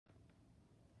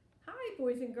Hi,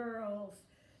 boys and girls.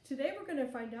 Today we're going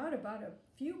to find out about a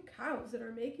few cows that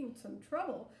are making some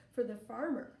trouble for the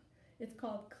farmer. It's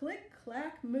called Click,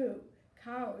 Clack, Moo,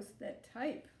 Cows That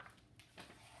Type.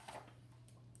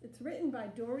 It's written by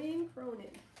Doreen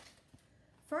Cronin.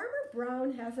 Farmer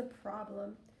Brown has a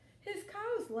problem. His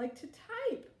cows like to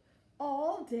type.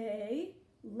 All day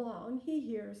long he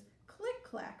hears click,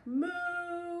 clack,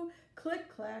 moo,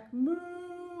 click, clack,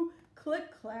 moo, click,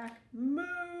 clack,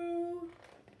 moo.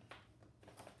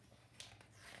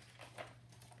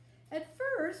 At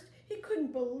first, he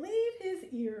couldn't believe his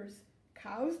ears.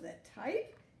 Cows that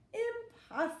type?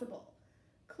 Impossible.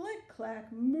 Click, clack,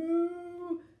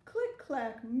 moo, click,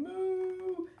 clack,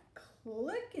 moo,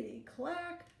 clickety,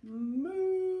 clack,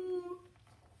 moo.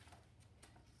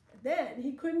 Then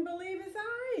he couldn't believe his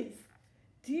eyes.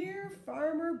 Dear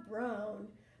Farmer Brown,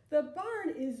 the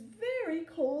barn is very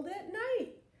cold at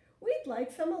night. We'd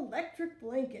like some electric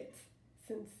blankets.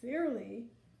 Sincerely,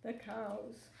 the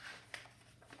cows.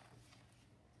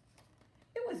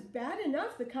 It was bad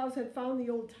enough the cows had found the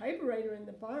old typewriter in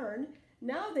the barn.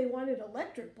 Now they wanted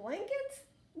electric blankets?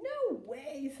 No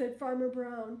way, said Farmer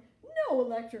Brown. No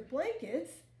electric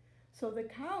blankets. So the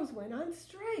cows went on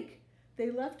strike.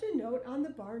 They left a note on the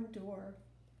barn door.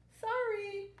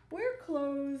 Sorry, we're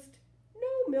closed.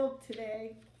 No milk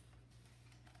today.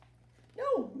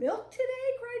 No milk today,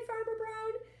 cried Farmer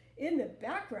Brown. In the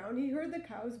background, he heard the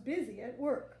cows busy at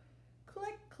work.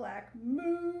 Click, clack,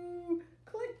 moo,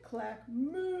 click, clack,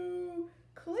 moo,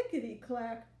 clickety,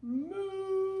 clack,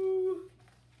 moo.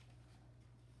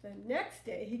 The next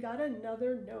day, he got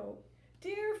another note.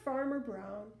 Dear Farmer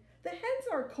Brown, the hens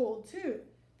are cold too.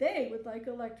 They would like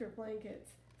electric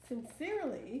blankets.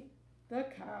 Sincerely, the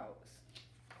cows.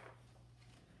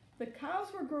 The cows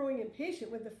were growing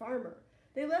impatient with the farmer.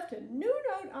 They left a new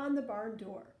note on the barn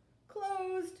door.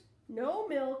 Closed, no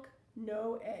milk,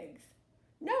 no eggs.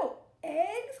 No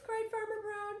eggs, cried Farmer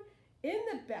Brown. In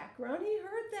the background, he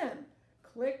heard them.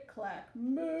 Click, clack,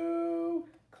 moo,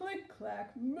 click,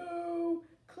 clack, moo,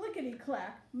 clickety,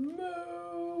 clack,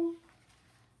 moo.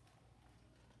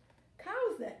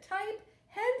 Cows that type,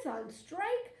 hens on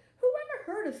strike? Who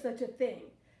ever heard of such a thing?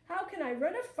 How can I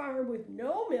run a farm with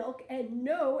no milk and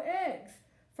no eggs?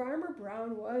 Farmer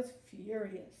Brown was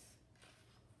furious.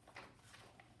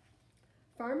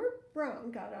 Farmer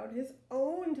Brown got out his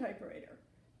own typewriter.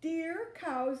 Dear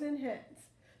cows and hens,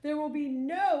 there will be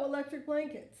no electric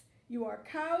blankets. You are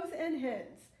cows and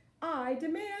hens. I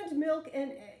demand milk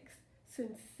and eggs.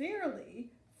 Sincerely,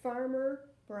 Farmer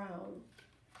Brown.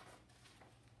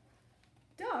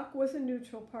 Duck was a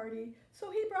neutral party, so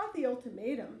he brought the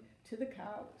ultimatum to the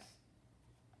cows.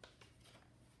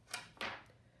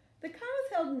 The cows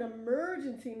held an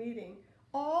emergency meeting.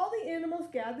 All the animals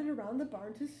gathered around the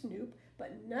barn to snoop,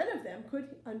 but none of them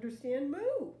could understand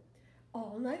moo.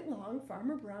 All night long,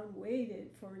 Farmer Brown waited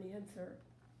for an answer.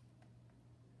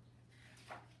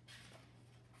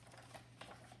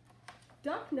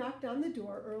 Duck knocked on the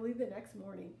door early the next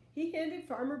morning. He handed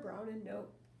Farmer Brown a note.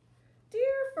 Dear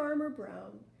Farmer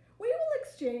Brown, we will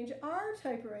exchange our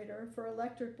typewriter for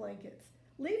electric blankets.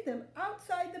 Leave them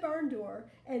outside the barn door,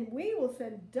 and we will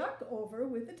send Duck over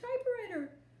with the typewriter.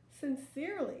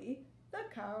 Sincerely, the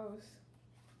cows.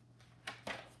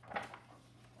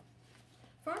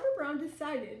 Farmer Brown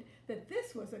decided that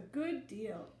this was a good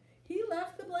deal. He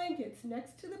left the blankets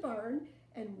next to the barn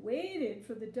and waited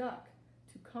for the duck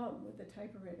to come with the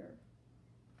typewriter.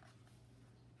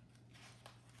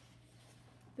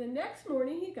 The next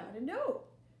morning he got a note.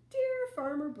 Dear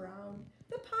Farmer Brown,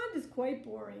 the pond is quite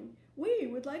boring. We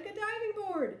would like a diving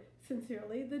board.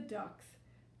 Sincerely, the ducks.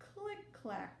 Click,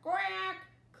 clack, quack,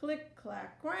 click,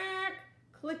 clack, quack,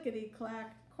 clickety,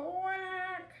 clack,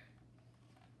 quack.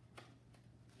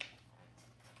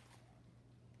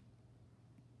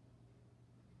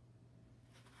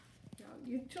 Now,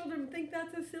 you children think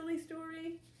that's a silly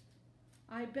story?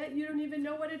 I bet you don't even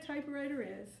know what a typewriter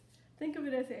is. Think of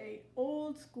it as an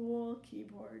old school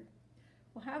keyboard.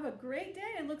 Well, have a great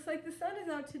day. It looks like the sun is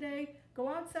out today. Go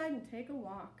outside and take a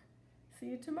walk. See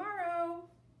you tomorrow.